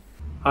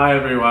Hi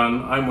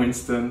everyone, I'm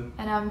Winston,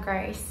 And I'm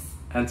Grace.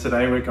 and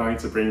today we're going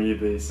to bring you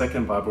the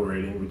second Bible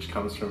reading, which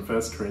comes from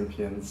 1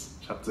 Corinthians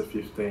chapter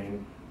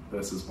 15,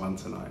 verses 1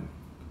 to 9.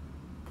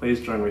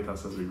 Please join with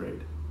us as we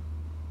read.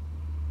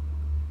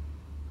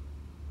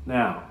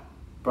 Now,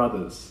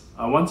 brothers,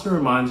 I want to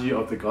remind you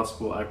of the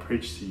gospel I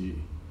preached to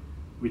you,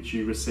 which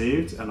you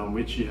received and on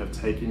which you have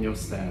taken your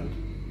stand.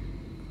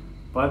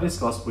 By this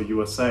gospel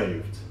you are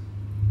saved,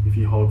 if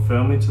you hold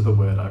firmly to the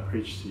word I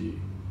preached to you.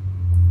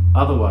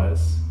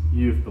 Otherwise,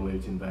 you've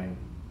believed in vain.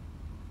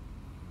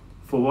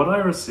 For what I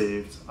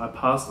received, I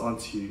passed on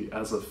to you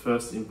as of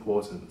first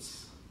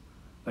importance,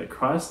 that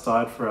Christ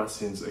died for our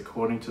sins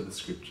according to the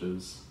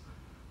Scriptures,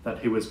 that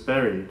he was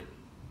buried,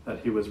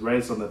 that he was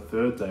raised on the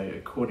third day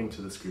according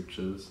to the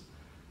Scriptures,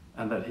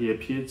 and that he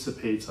appeared to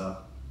Peter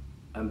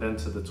and then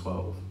to the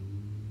 12.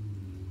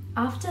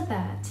 After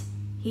that,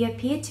 he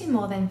appeared to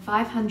more than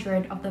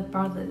 500 of the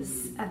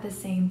brothers at the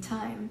same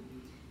time,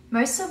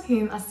 most of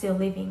whom are still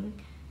living,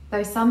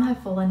 though some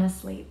have fallen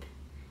asleep.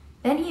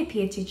 Then he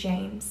appeared to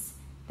James,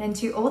 then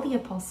to all the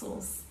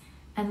apostles,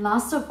 and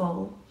last of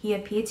all, he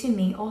appeared to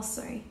me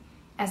also,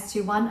 as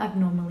to one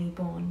abnormally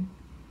born.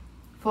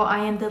 For I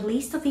am the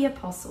least of the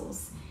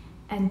apostles,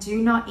 and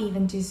do not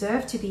even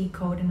deserve to be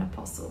called an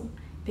apostle,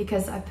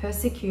 because I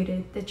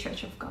persecuted the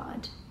church of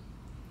God.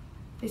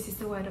 This is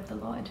the word of the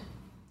Lord.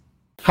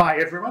 Hi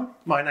everyone,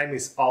 my name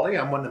is Ollie.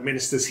 I'm one of the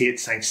ministers here at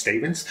St.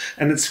 Stephen's,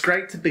 and it's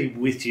great to be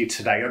with you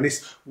today on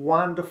this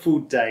wonderful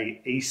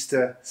day,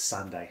 Easter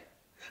Sunday.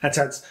 And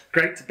so it's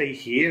great to be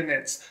here, and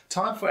it's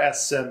time for our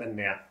sermon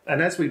now.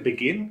 And as we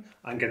begin,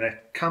 I'm going to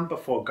come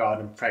before God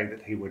and pray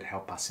that he would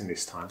help us in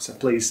this time. So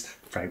please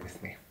pray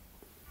with me.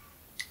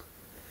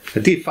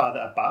 Dear Father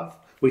above,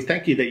 we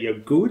thank you that you're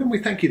good, and we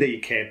thank you that you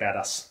care about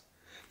us.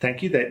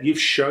 Thank you that you've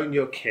shown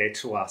your care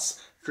to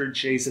us through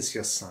Jesus,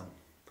 your Son.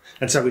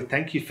 And so we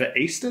thank you for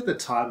Easter, the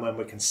time when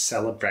we can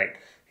celebrate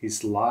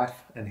his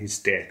life and his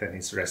death and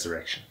his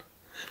resurrection.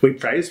 We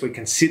pray as we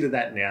consider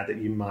that now, that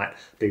you might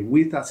be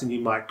with us and you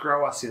might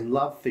grow us in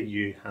love for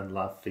you and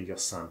love for your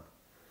Son.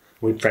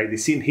 We pray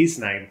this in his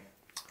name.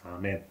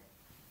 Amen.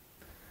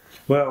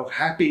 Well,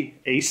 happy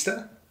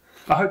Easter.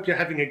 I hope you're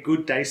having a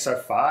good day so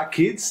far.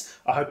 Kids,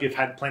 I hope you've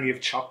had plenty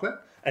of chocolate.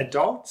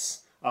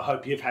 Adults, I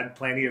hope you've had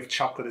plenty of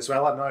chocolate as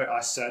well. I know I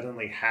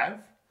certainly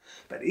have.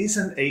 But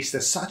isn't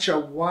Easter such a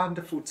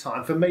wonderful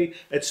time? For me,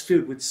 it's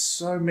filled with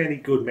so many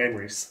good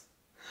memories.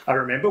 I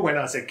remember when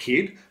I was a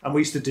kid and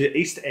we used to do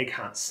Easter egg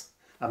hunts.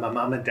 And my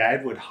mum and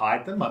dad would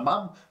hide them. My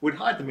mum would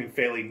hide them in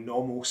fairly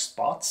normal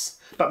spots.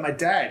 But my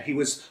dad, he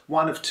was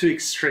one of two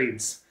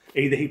extremes.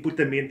 Either he put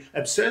them in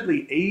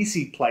absurdly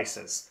easy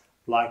places,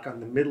 like on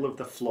the middle of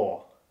the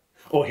floor,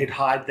 or he'd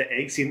hide the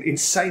eggs in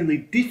insanely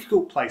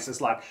difficult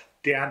places like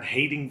down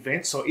heating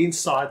vents or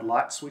inside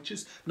light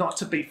switches, not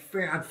to be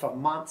found for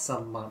months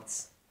and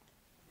months.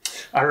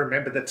 I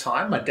remember the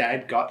time my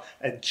dad got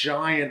a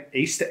giant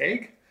Easter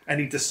egg and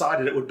he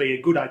decided it would be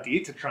a good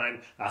idea to try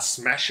and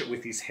smash it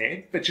with his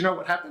head. But you know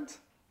what happened?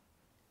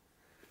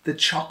 The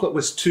chocolate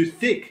was too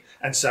thick,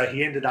 and so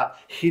he ended up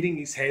hitting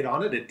his head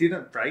on it. It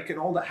didn't break, and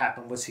all that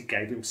happened was he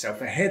gave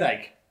himself a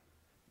headache.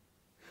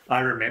 I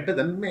remember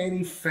the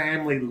many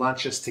family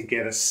lunches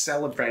together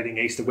celebrating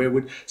Easter, where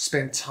we'd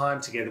spend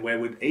time together, where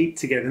we'd eat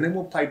together, and then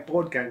we'll play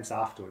board games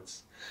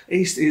afterwards.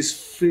 Easter is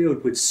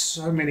filled with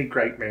so many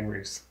great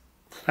memories.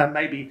 And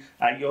maybe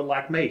you're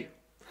like me.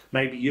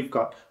 Maybe you've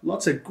got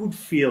lots of good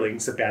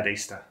feelings about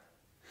Easter.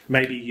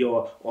 Maybe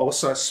you're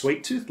also a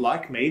sweet tooth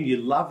like me and you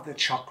love the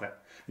chocolate.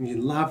 And you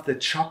love the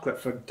chocolate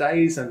for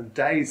days and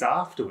days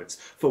afterwards.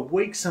 For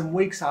weeks and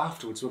weeks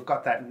afterwards, we've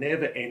got that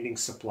never-ending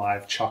supply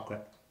of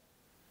chocolate.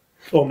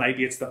 Or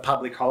maybe it's the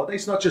public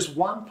holidays, not just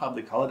one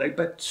public holiday,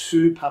 but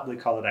two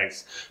public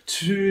holidays.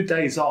 2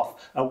 days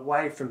off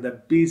away from the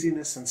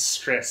busyness and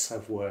stress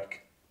of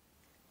work.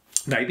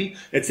 Maybe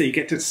it's that you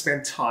get to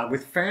spend time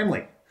with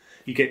family.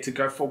 You get to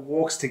go for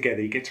walks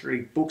together, you get to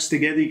read books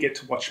together, you get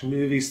to watch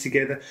movies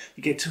together,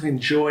 you get to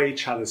enjoy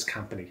each other's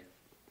company.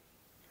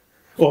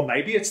 Or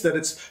maybe it's that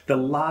it's the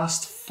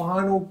last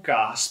final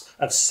gasp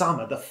of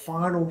summer, the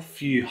final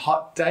few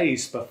hot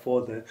days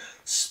before the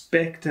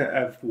spectre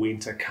of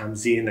winter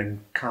comes in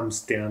and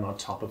comes down on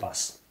top of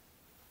us.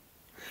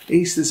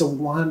 Easter's a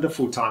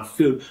wonderful time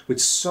filled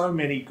with so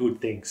many good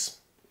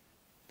things.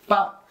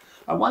 But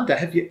I wonder,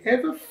 have you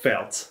ever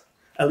felt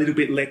a little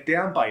bit let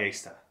down by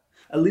Easter?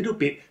 A little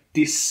bit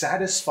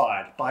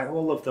dissatisfied by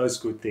all of those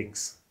good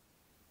things?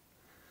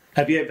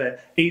 Have you ever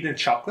eaten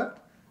chocolate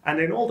and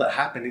then all that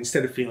happened,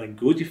 instead of feeling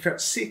good, you felt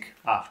sick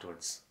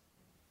afterwards?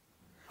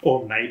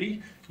 Or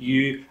maybe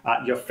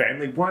your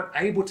family weren't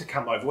able to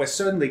come over. We're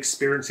certainly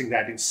experiencing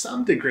that in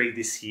some degree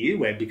this year,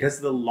 where because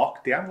of the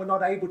lockdown, we're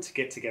not able to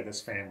get together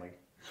as family.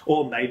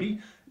 Or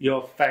maybe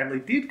your family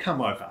did come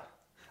over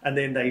and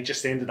then they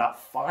just ended up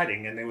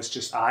fighting and there was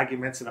just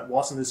arguments and it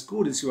wasn't as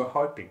good as you were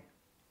hoping.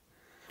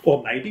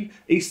 Or maybe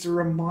Easter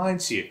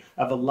reminds you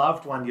of a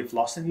loved one you've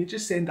lost and you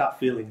just end up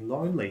feeling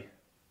lonely.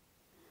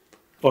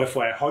 Or if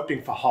we're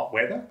hoping for hot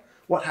weather,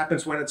 what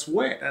happens when it's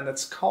wet and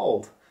it's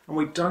cold and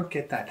we don't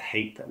get that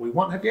heat that we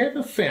want. Have you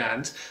ever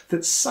found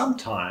that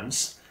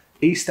sometimes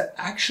Easter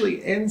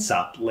actually ends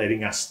up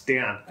letting us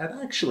down? It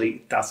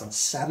actually doesn't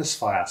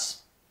satisfy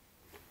us.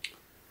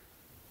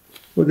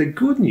 Well, the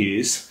good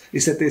news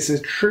is that there's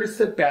a truth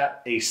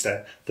about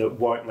Easter that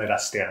won't let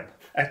us down.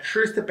 A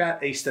truth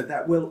about Easter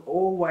that will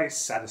always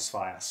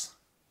satisfy us.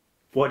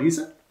 What is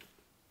it?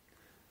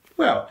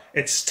 Well,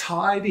 it's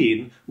tied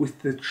in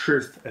with the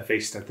truth of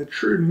Easter, the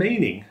true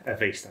meaning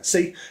of Easter.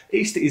 See,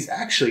 Easter is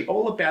actually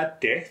all about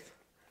death,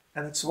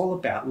 and it's all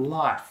about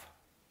life.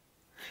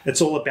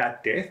 It's all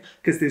about death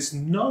because there's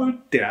no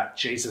doubt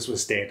Jesus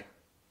was dead.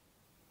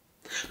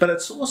 But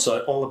it's also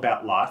all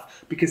about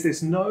life because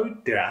there's no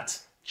doubt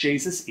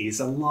Jesus is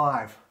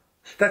alive.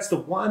 That's the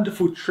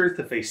wonderful truth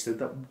of Easter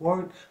that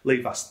won't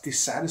leave us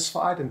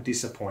dissatisfied and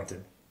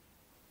disappointed.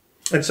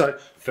 And so,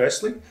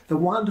 firstly, the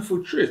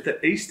wonderful truth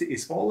that Easter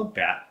is all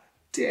about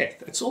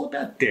death. It's all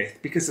about death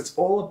because it's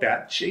all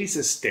about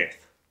Jesus'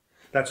 death.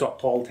 That's what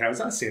Paul tells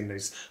us in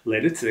his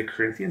letter to the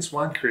Corinthians,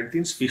 1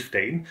 Corinthians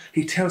 15.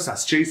 He tells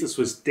us Jesus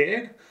was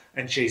dead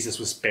and Jesus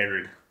was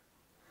buried.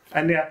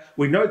 And now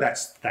we know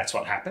that's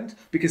what happened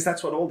because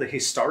that's what all the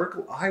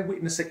historical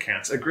eyewitness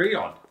accounts agree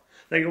on.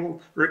 They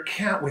all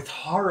recount with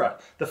horror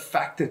the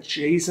fact that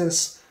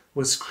Jesus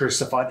was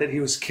crucified, that he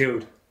was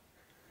killed.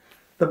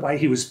 The way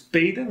he was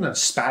beaten and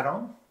spat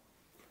on,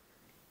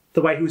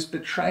 the way he was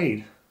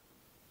betrayed,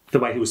 the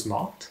way he was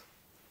mocked,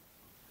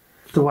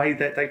 the way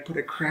that they put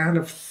a crown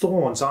of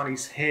thorns on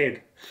his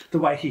head, the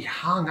way he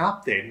hung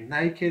up there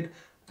naked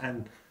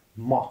and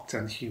mocked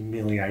and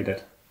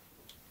humiliated,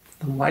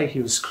 the way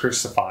he was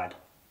crucified.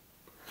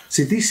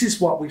 See, this is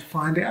what we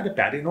find out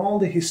about in all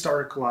the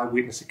historical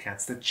eyewitness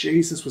accounts, that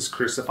Jesus was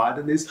crucified,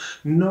 and there's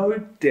no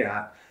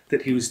doubt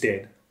that he was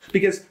dead.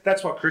 Because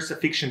that's what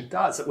crucifixion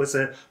does. It was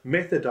a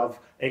method of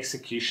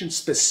execution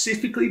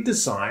specifically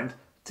designed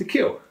to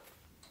kill.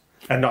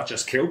 And not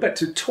just kill, but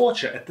to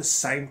torture at the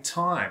same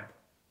time.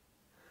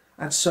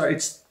 And so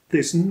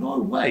there's no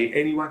way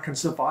anyone can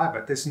survive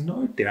it. There's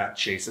no doubt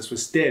Jesus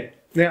was dead.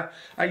 Now,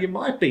 you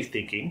might be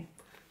thinking,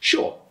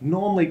 sure,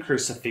 normally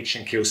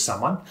crucifixion kills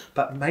someone,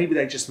 but maybe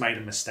they just made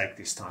a mistake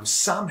this time.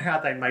 Somehow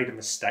they made a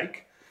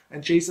mistake,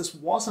 and Jesus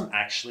wasn't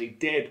actually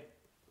dead.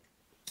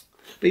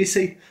 But you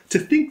see, to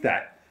think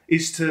that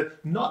is to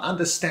not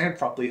understand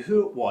properly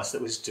who it was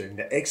that was doing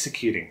the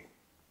executing.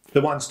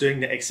 The ones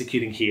doing the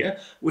executing here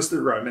was the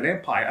Roman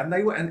Empire, and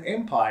they were an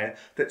empire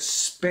that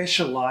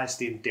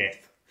specialized in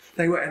death.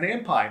 They were an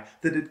empire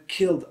that had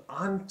killed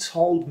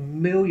untold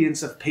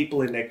millions of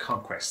people in their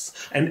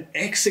conquests and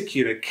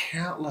executed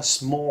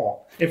countless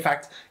more. In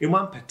fact, in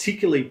one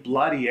particularly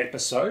bloody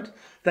episode,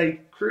 they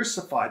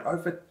crucified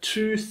over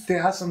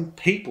 2,000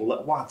 people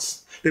at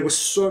once. There were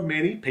so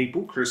many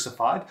people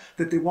crucified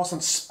that there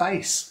wasn't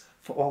space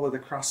for all of the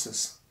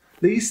crosses.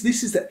 This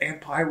is the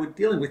empire we're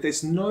dealing with.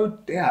 There's no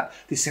doubt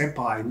this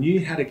empire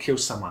knew how to kill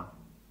someone.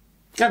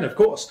 And of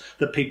course,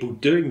 the people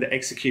doing the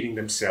executing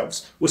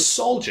themselves were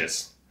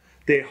soldiers.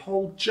 Their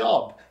whole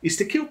job is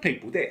to kill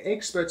people. They're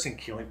experts in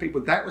killing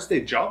people. That was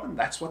their job, and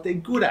that's what they're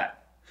good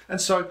at.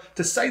 And so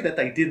to say that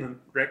they didn't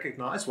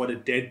recognize what a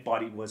dead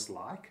body was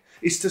like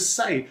is to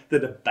say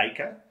that a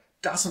baker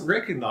doesn't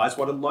recognize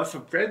what a loaf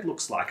of bread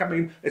looks like. I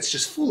mean, it's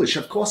just foolish.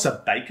 Of course,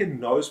 a baker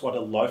knows what a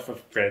loaf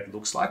of bread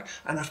looks like.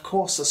 And of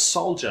course, a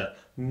soldier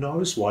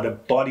knows what a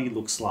body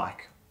looks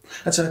like.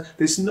 And so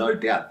there's no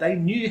doubt they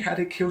knew how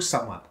to kill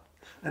someone.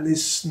 And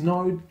there's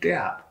no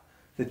doubt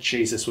that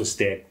Jesus was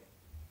dead.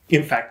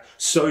 In fact,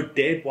 so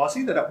dead was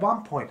he that at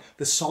one point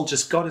the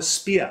soldiers got a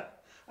spear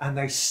and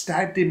they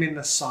stabbed him in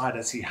the side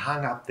as he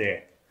hung up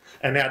there.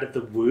 And out of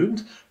the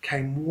wound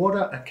came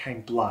water and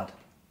came blood.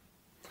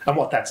 And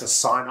what that's a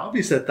sign of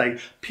is that they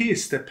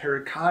pierced the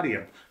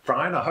pericardium.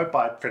 Brian, I hope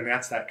I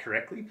pronounced that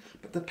correctly,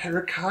 but the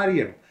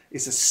pericardium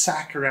is a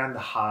sac around the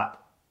heart.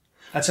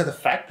 And so the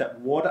fact that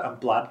water and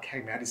blood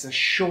came out is a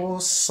sure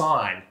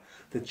sign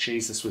that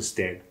Jesus was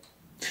dead.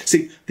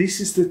 See, this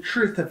is the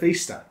truth of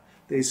Easter.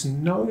 There's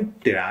no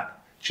doubt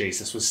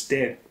Jesus was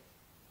dead.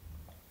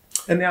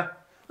 And now,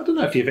 I don't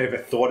know if you've ever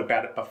thought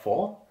about it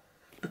before,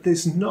 but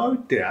there's no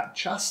doubt,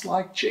 just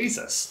like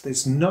Jesus,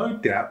 there's no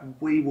doubt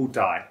we will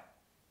die.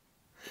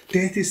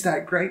 Death is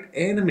that great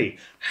enemy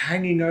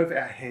hanging over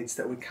our heads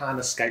that we can't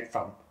escape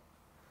from.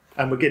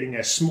 And we're getting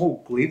a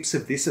small glimpse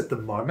of this at the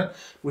moment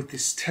with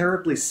this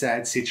terribly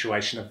sad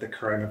situation of the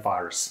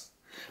coronavirus.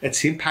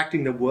 It's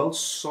impacting the world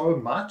so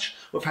much.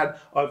 We've had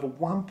over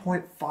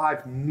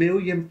 1.5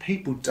 million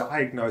people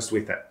diagnosed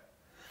with it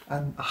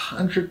and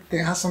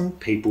 100,000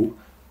 people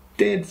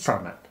dead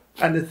from it.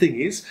 And the thing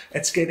is,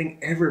 it's getting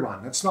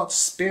everyone. It's not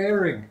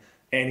sparing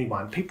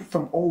anyone. People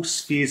from all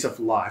spheres of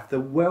life, the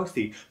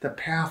wealthy, the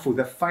powerful,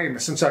 the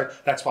famous. And so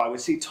that's why we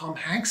see Tom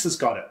Hanks has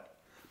got it.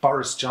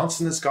 Boris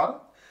Johnson has got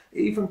it.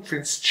 Even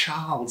Prince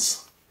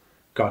Charles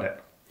got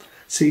it.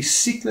 See,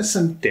 sickness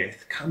and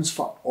death comes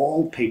for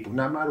all people,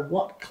 no matter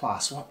what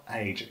class, what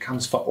age, it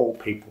comes for all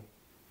people.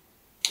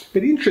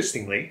 But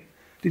interestingly,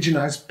 did you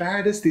know, as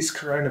bad as this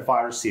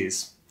coronavirus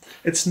is,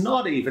 it's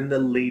not even the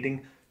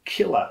leading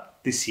killer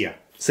this year.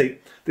 See,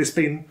 there's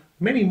been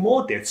many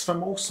more deaths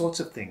from all sorts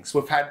of things.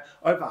 We've had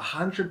over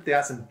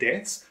 100,000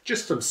 deaths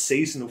just from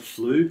seasonal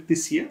flu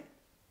this year.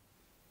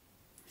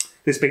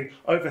 There's been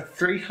over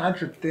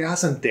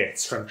 300,000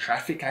 deaths from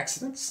traffic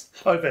accidents,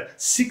 over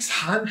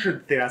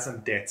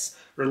 600,000 deaths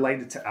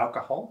related to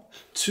alcohol,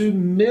 2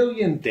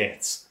 million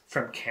deaths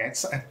from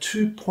cancer, and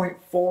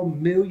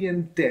 2.4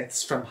 million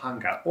deaths from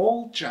hunger,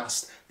 all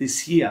just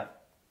this year.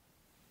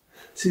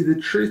 See, the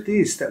truth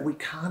is that we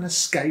can't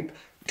escape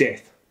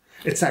death.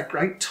 It's that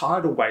great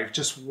tidal wave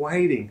just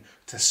waiting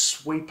to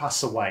sweep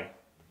us away.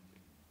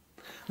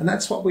 And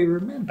that's what we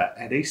remember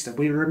at Easter.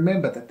 We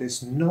remember that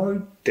there's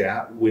no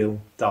doubt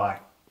we'll die.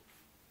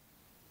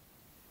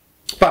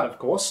 But of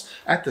course,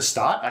 at the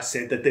start, I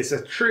said that there's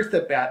a truth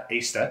about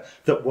Easter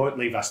that won't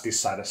leave us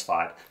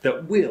dissatisfied,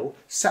 that will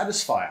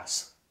satisfy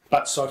us.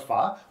 But so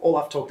far, all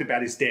I've talked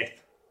about is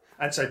death.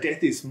 And so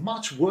death is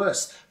much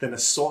worse than a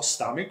sore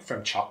stomach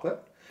from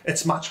chocolate.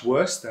 It's much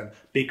worse than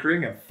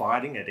bickering and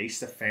fighting at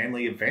Easter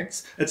family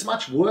events. It's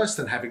much worse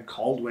than having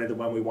cold weather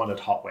when we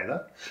wanted hot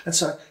weather. And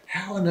so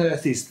how on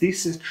earth is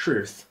this a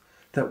truth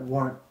that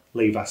won't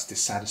leave us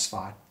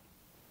dissatisfied?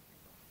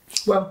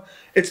 Well,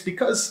 it's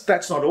because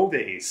that's not all there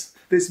is.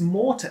 There's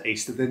more to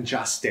Easter than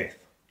just death.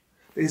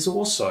 There's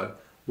also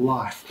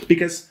life.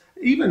 Because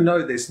even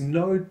though there's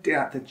no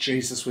doubt that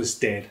Jesus was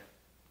dead,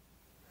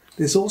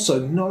 there's also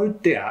no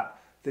doubt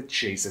that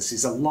Jesus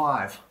is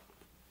alive.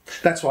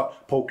 That's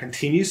what Paul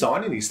continues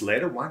on in his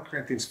letter, 1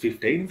 Corinthians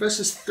 15,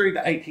 verses 3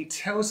 to 8. He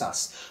tells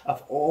us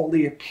of all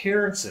the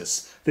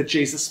appearances that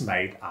Jesus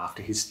made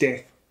after his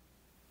death.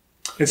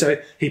 And so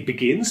he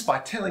begins by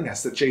telling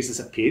us that Jesus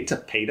appeared to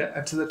Peter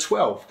and to the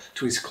 12,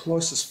 to his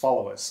closest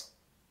followers.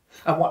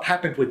 And what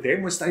happened with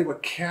them was they were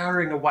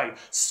cowering away,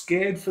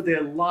 scared for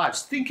their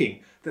lives,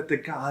 thinking that the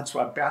guards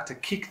were about to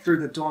kick through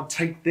the door and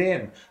take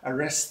them,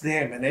 arrest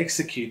them and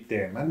execute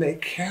them. And they're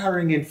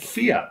cowering in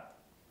fear.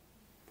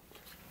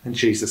 And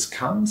Jesus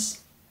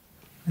comes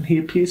and he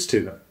appears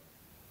to them.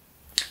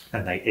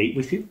 And they eat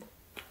with him,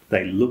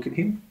 they look at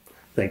him,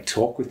 they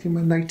talk with him,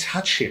 and they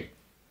touch him.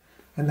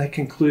 And they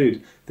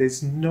conclude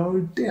there's no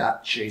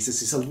doubt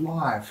Jesus is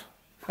alive.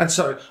 And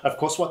so, of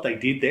course, what they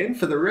did then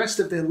for the rest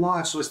of their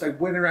lives was they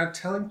went around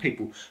telling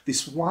people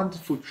this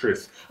wonderful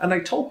truth. And they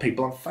told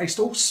people and faced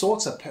all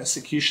sorts of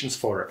persecutions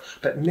for it.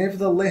 But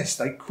nevertheless,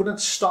 they couldn't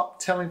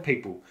stop telling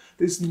people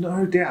there's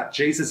no doubt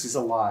Jesus is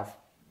alive.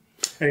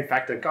 And in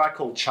fact, a guy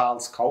called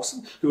Charles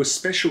Colson, who was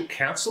special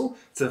counsel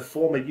to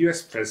former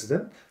US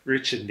President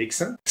Richard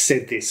Nixon,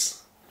 said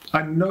this: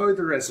 "I know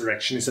the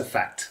resurrection is a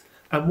fact,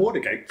 and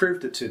Watergate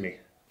proved it to me.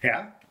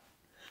 How?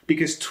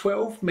 Because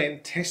 12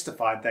 men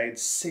testified they had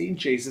seen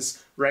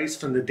Jesus raised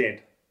from the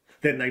dead.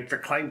 Then they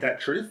proclaimed that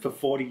truth for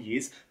 40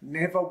 years,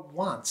 never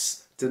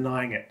once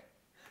denying it.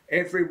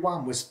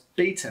 Everyone was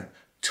beaten,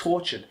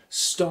 tortured,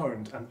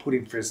 stoned, and put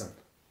in prison.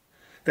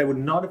 They would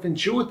not have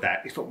endured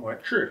that if it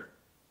weren't true.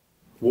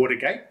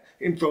 Watergate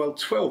embroiled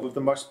 12 of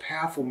the most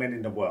powerful men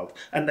in the world,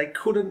 and they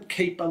couldn't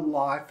keep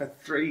alive for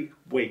 3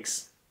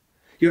 weeks.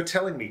 You're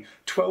telling me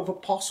 12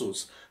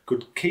 apostles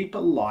could keep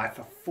alive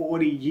for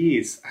 40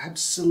 years?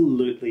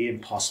 Absolutely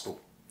impossible."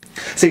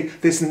 See,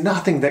 there's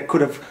nothing that could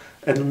have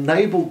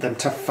enabled them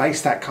to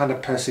face that kind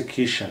of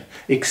persecution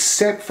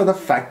except for the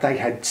fact they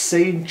had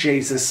seen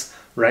Jesus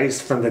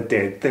raised from the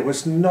dead. There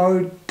was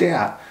no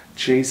doubt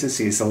Jesus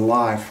is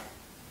alive.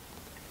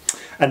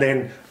 And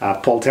then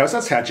Paul tells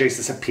us how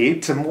Jesus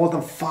appeared to more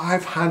than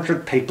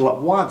 500 people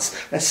at once,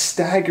 a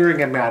staggering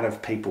amount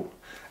of people.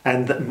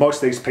 And that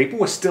most of these people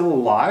were still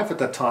alive at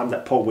the time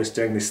that Paul was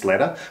doing this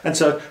letter. And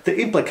so the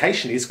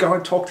implication is go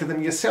and talk to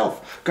them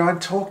yourself. Go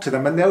and talk to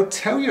them and they'll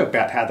tell you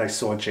about how they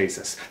saw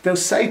Jesus. They'll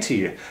say to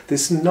you,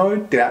 there's no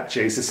doubt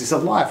Jesus is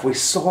alive. We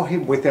saw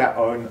him with our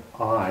own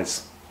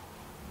eyes.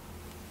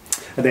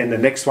 And then the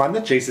next one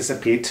that Jesus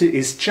appeared to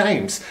is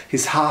James,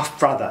 his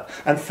half-brother.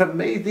 And for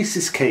me, this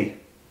is key.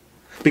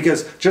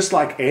 Because just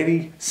like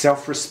any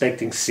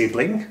self-respecting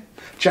sibling,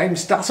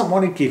 James doesn't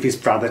want to give his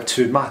brother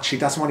too much. He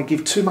doesn't want to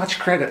give too much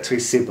credit to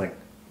his sibling.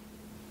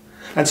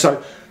 And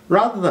so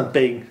rather than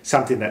being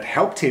something that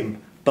helped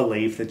him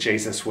believe that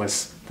Jesus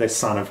was the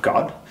Son of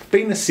God,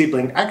 being a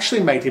sibling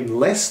actually made him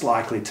less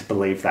likely to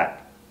believe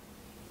that.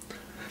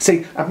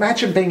 See,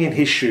 imagine being in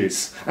his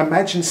shoes.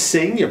 Imagine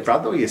seeing your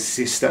brother or your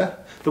sister,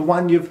 the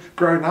one you've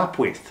grown up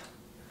with.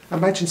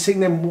 Imagine seeing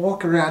them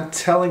walk around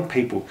telling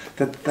people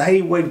that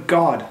they were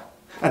God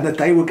and that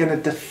they were going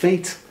to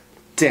defeat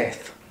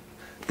death.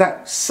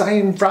 That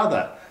same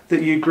brother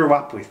that you grew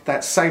up with,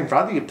 that same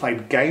brother you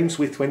played games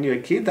with when you were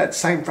a kid, that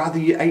same brother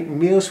you ate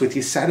meals with,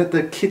 you sat at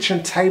the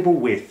kitchen table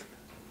with,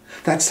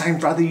 that same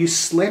brother you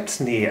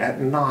slept near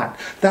at night,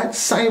 that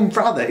same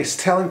brother is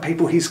telling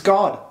people he's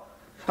God.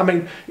 I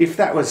mean, if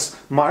that was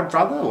my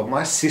brother or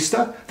my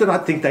sister, then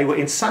I'd think they were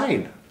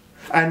insane.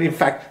 And in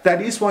fact,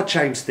 that is what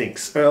James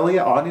thinks.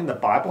 Earlier on in the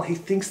Bible, he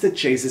thinks that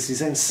Jesus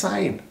is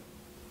insane.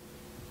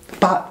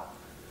 But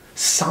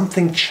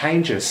something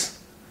changes.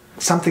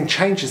 Something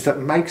changes that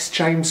makes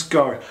James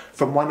go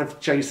from one of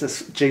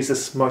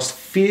Jesus' most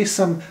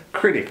fearsome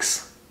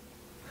critics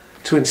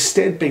to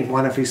instead being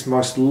one of his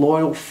most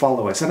loyal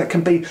followers. And it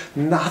can be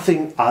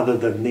nothing other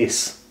than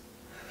this,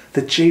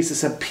 that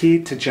Jesus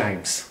appeared to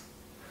James,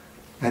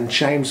 and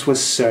James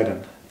was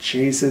certain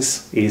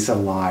Jesus is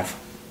alive.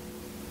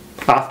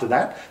 After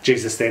that,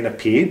 Jesus then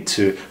appeared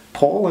to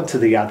Paul and to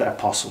the other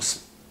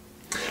apostles.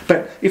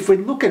 But if we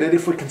look at it,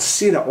 if we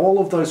consider all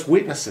of those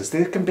witnesses,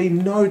 there can be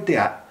no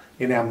doubt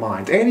in our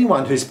mind.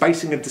 Anyone who's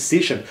basing a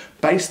decision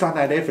based on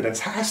that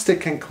evidence has to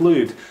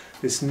conclude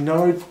there's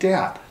no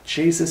doubt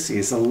Jesus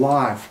is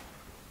alive.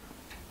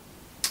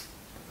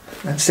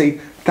 And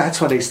see,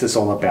 that's what Easter's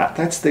all about.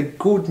 That's the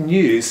good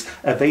news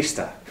of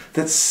Easter,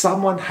 that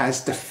someone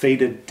has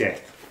defeated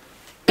death.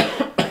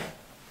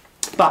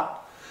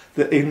 But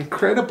the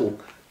incredible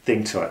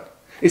thing to it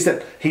is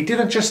that he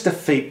didn't just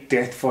defeat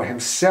death for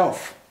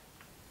himself.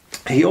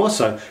 He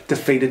also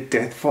defeated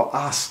death for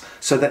us,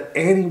 so that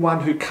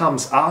anyone who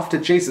comes after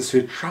Jesus,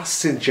 who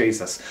trusts in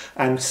Jesus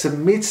and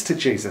submits to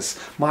Jesus,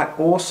 might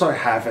also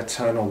have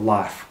eternal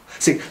life.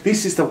 See,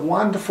 this is the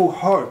wonderful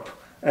hope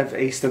of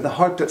Easter, the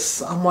hope that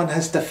someone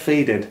has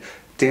defeated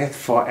death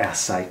for our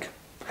sake,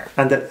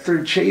 and that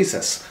through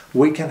Jesus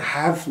we can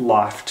have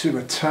life to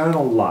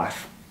eternal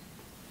life.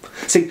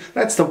 See,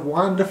 that's the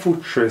wonderful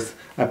truth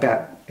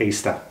about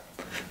Easter.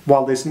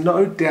 While there's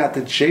no doubt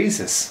that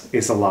Jesus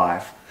is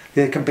alive,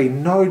 there can be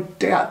no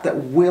doubt that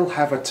we'll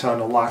have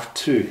eternal life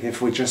too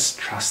if we just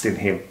trust in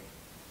him.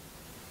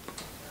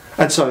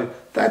 And so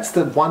that's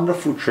the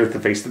wonderful truth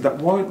of Easter that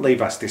won't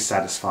leave us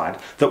dissatisfied,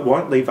 that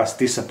won't leave us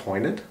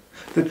disappointed.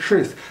 The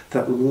truth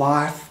that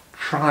life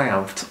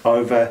triumphed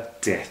over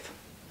death.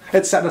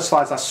 It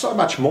satisfies us so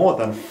much more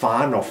than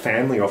fun or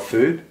family or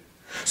food,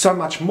 so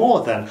much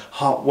more than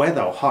hot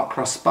weather or hot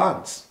cross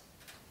buns.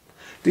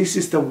 This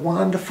is the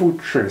wonderful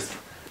truth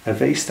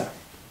of Easter.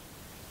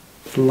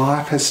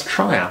 Life has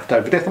triumphed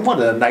over death. And what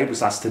it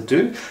enables us to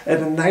do, it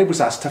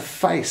enables us to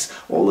face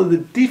all of the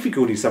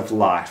difficulties of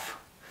life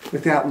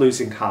without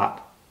losing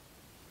heart.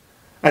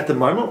 At the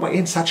moment, we're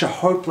in such a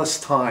hopeless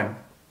time.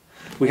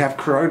 We have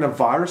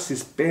coronavirus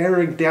is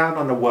bearing down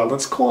on the world.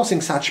 It's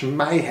causing such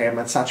mayhem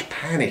and such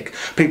panic.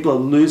 People are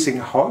losing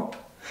hope.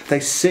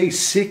 They see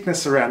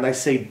sickness around. They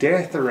see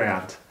death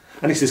around.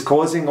 And this is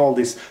causing all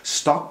this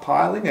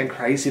stockpiling and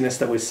craziness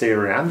that we see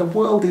around. The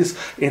world is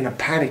in a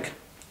panic.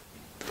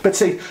 But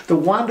see, the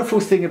wonderful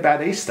thing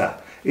about Easter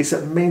is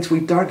it means we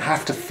don't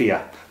have to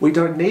fear. We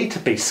don't need to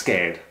be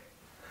scared.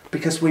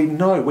 Because we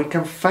know we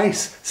can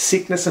face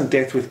sickness and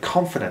death with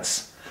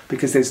confidence.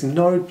 Because there's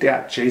no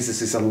doubt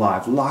Jesus is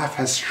alive. Life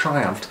has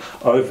triumphed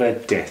over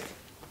death.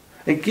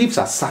 It gives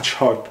us such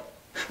hope.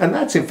 And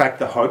that's in fact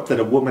the hope that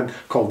a woman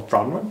called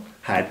Bronwyn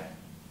had.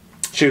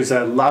 She was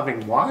a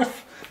loving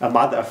wife, a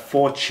mother of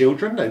 4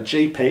 children, a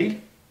GP.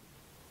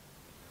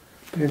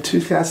 But in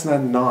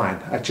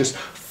 2009, at just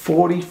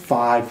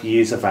 45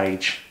 years of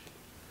age,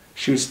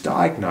 she was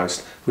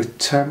diagnosed with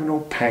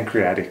terminal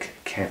pancreatic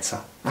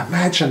cancer.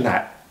 Imagine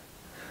that.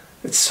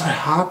 It's so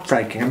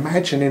heartbreaking.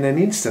 Imagine in an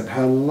instant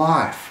her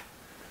life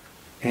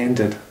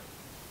ended.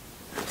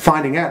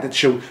 Finding out that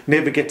she'll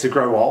never get to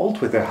grow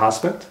old with her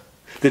husband,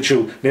 that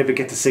she'll never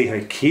get to see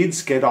her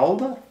kids get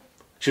older,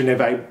 she'll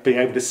never be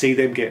able to see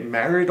them get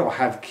married or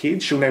have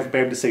kids, she'll never be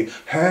able to see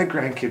her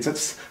grandkids.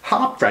 It's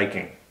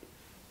heartbreaking.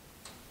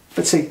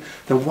 But see,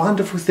 the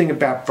wonderful thing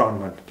about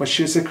Bronwyn was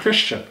she was a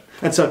Christian,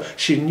 and so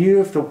she knew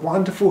of the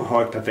wonderful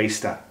hope of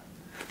Easter,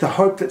 the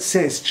hope that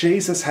says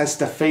Jesus has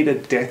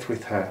defeated death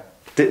with her,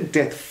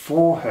 death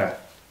for her.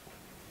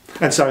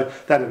 And so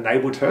that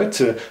enabled her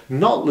to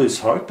not lose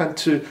hope and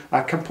to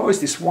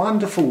compose this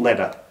wonderful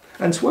letter.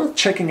 And it's worth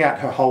checking out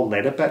her whole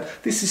letter,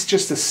 but this is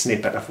just a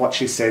snippet of what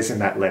she says in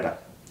that letter.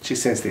 She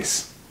says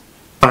this: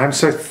 I am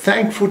so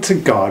thankful to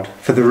God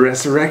for the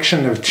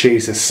resurrection of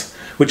Jesus,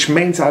 which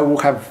means I will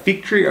have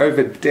victory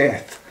over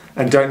death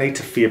and don't need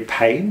to fear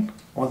pain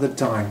or the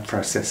dying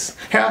process.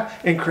 How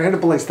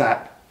incredible is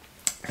that?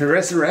 The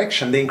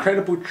resurrection, the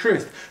incredible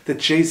truth that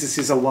Jesus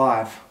is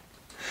alive,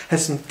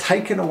 has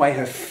taken away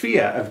her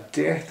fear of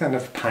death and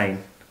of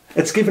pain.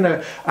 It's given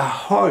her a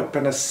hope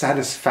and a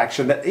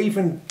satisfaction that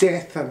even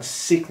death and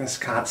sickness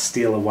can't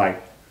steal away.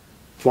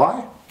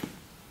 Why?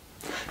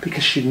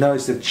 Because she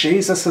knows that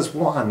Jesus has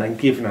won and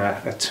given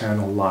her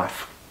eternal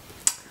life.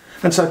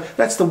 And so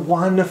that's the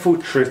wonderful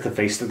truth of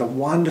Easter, the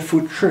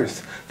wonderful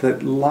truth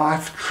that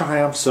life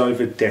triumphs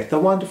over death, the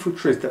wonderful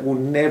truth that will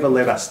never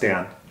let us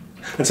down.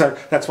 And so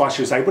that's why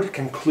she was able to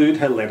conclude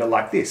her letter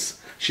like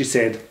this. She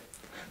said,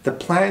 the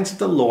plans of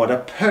the Lord are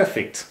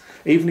perfect,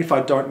 even if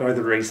I don't know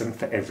the reason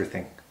for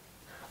everything.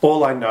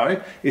 All I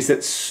know is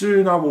that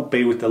soon I will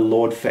be with the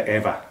Lord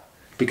forever,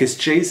 because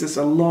Jesus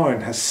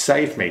alone has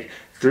saved me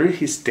through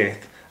his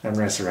death and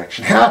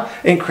resurrection. How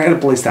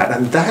incredible is that?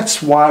 And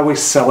that's why we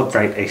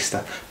celebrate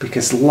Easter,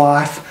 because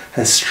life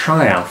has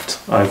triumphed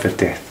over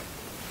death.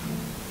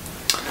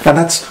 And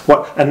that's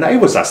what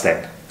enables us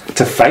then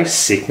to face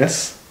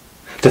sickness,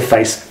 to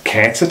face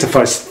cancer, to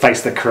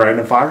face the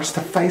coronavirus,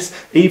 to face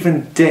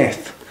even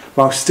death,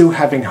 while still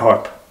having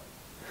hope,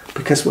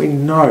 because we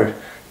know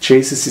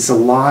Jesus is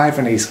alive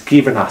and he's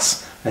given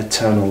us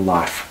eternal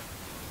life.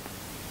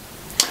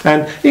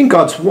 And in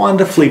God's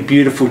wonderfully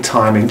beautiful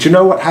timing, do you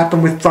know what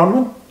happened with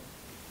Bronwyn?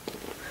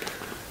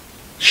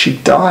 She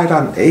died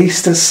on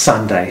Easter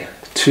Sunday,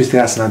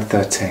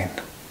 2013.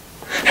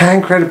 How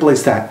incredible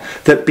is that?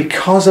 That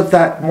because of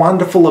that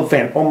wonderful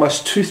event,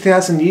 almost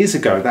 2,000 years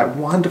ago, that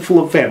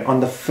wonderful event on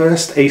the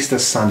first Easter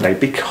Sunday,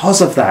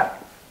 because of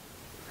that,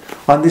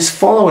 on this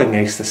following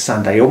Easter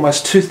Sunday,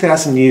 almost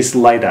 2,000 years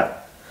later,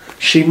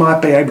 she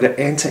might be able to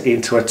enter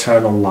into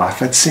eternal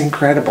life. It's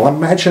incredible.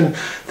 Imagine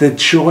the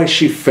joy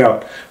she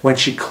felt when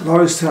she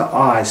closed her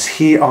eyes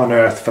here on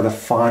earth for the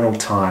final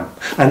time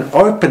and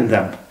opened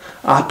them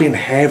up in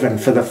heaven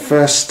for the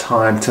first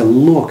time to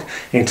look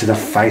into the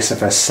face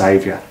of her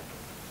Saviour.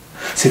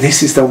 See,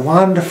 this is the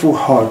wonderful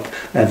hope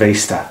of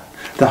Easter,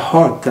 the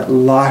hope that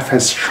life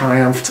has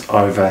triumphed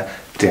over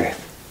death.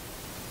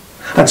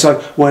 And so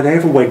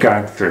whatever we're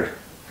going through,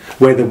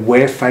 whether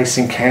we're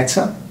facing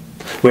cancer,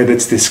 whether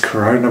it's this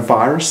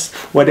coronavirus,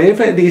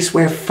 whatever it is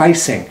we're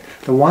facing,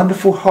 the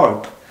wonderful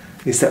hope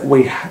is that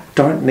we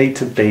don't need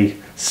to be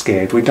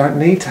scared. We don't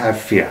need to have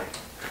fear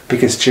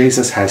because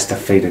Jesus has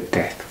defeated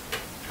death.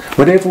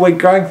 Whatever we're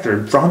going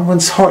through,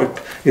 Bronwyn's hope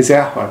is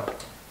our hope.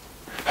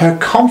 Her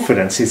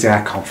confidence is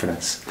our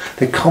confidence.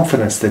 The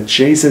confidence that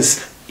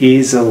Jesus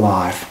is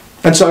alive.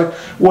 And so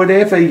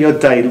whatever your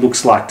day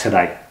looks like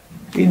today,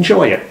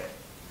 enjoy it.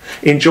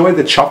 Enjoy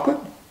the chocolate.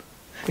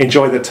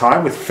 Enjoy the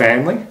time with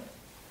family.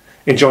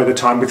 Enjoy the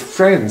time with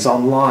friends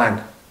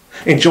online.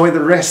 Enjoy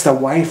the rest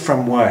away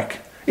from work.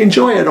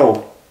 Enjoy it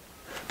all.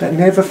 But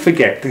never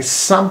forget, there's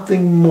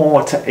something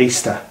more to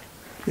Easter.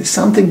 There's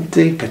something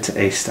deeper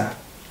to Easter.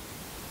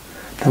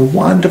 The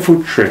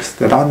wonderful truth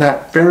that on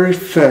that very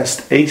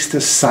first Easter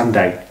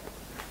Sunday,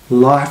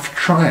 life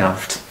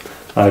triumphed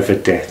over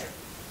death.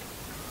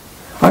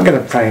 I'm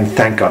going to pray and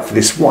thank God for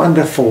this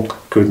wonderful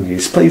good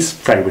news. Please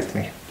pray with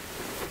me.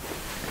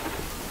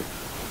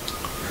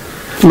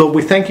 Lord,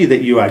 we thank you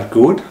that you are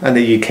good and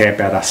that you care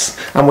about us.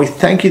 And we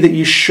thank you that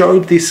you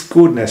showed this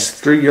goodness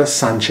through your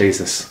Son,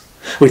 Jesus.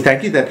 We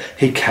thank you that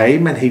he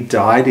came and he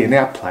died in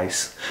our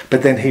place,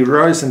 but then he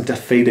rose and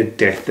defeated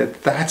death.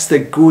 That's the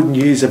good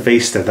news of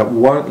Easter that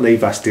won't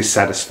leave us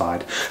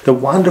dissatisfied. The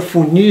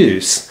wonderful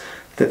news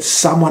that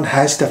someone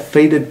has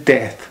defeated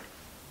death.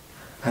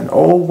 And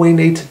all we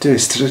need to do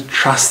is to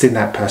trust in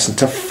that person,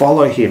 to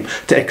follow him,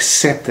 to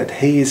accept that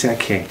he is our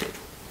King.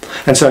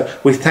 And so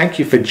we thank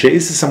you for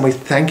Jesus and we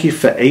thank you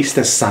for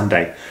Easter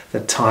Sunday, the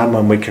time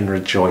when we can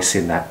rejoice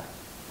in that.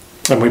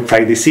 And we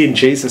pray this in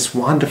Jesus'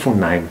 wonderful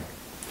name.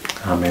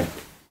 Amen.